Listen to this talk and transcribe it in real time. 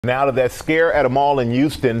Now to that scare at a mall in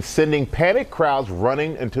Houston, sending panicked crowds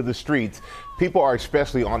running into the streets. People are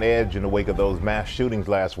especially on edge in the wake of those mass shootings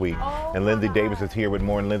last week. And Lindsay Davis is here with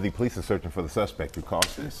more. And Lindsay, police are searching for the suspect who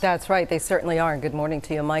caused this. That's right. They certainly are. Good morning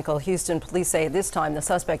to you, Michael. Houston police say this time the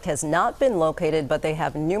suspect has not been located, but they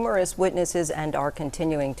have numerous witnesses and are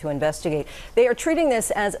continuing to investigate. They are treating this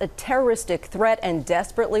as a terroristic threat and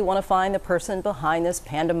desperately want to find the person behind this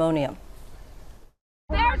pandemonium.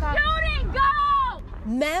 They're shooting! Go!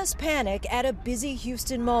 Mass panic at a busy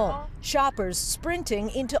Houston mall. Shoppers sprinting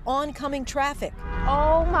into oncoming traffic.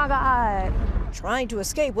 Oh my God. Trying to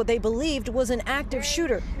escape what they believed was an active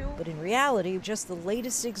shooter, but in reality, just the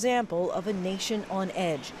latest example of a nation on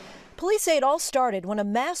edge. Police say it all started when a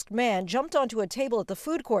masked man jumped onto a table at the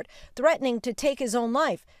food court, threatening to take his own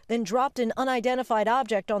life, then dropped an unidentified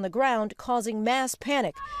object on the ground, causing mass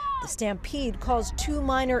panic. The stampede caused 2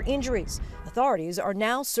 minor injuries. Authorities are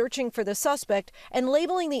now searching for the suspect and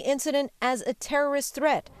labeling the incident as a terrorist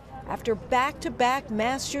threat. After back-to-back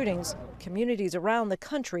mass shootings, communities around the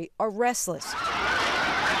country are restless.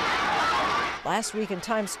 Last week in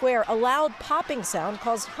Times Square, a loud popping sound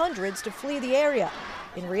caused hundreds to flee the area.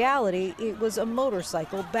 In reality, it was a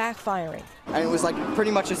motorcycle backfiring. And it was like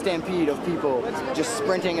pretty much a stampede of people just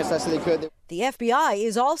sprinting as fast as they could. The FBI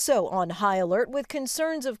is also on high alert with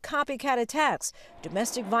concerns of copycat attacks.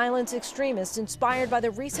 Domestic violence extremists inspired by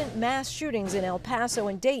the recent mass shootings in El Paso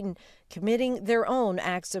and Dayton committing their own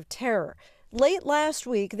acts of terror. Late last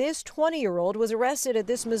week, this 20-year-old was arrested at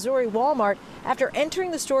this Missouri Walmart after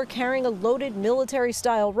entering the store carrying a loaded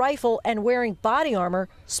military-style rifle and wearing body armor,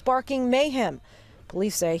 sparking mayhem.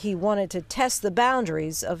 Police say he wanted to test the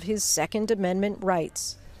boundaries of his Second Amendment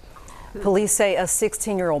rights. Police say a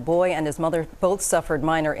 16-year-old boy and his mother both suffered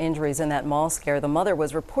minor injuries in that mall scare. The mother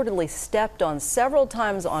was reportedly stepped on several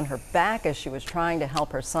times on her back as she was trying to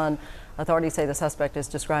help her son. Authorities say the suspect is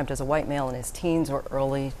described as a white male in his teens or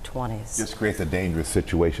early 20s. Just creates a dangerous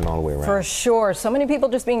situation all the way around. For sure. So many people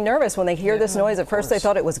just being nervous when they hear this noise. At first they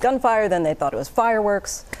thought it was gunfire, then they thought it was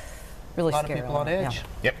fireworks. Really scary. A lot of people on edge.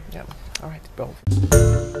 Yep. All right, Bill.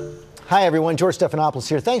 Hi, everyone. George Stephanopoulos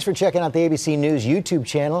here. Thanks for checking out the ABC News YouTube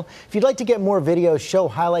channel. If you'd like to get more videos, show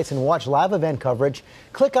highlights, and watch live event coverage,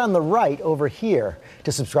 click on the right over here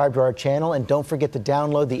to subscribe to our channel. And don't forget to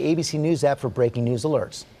download the ABC News app for breaking news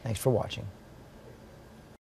alerts. Thanks for watching.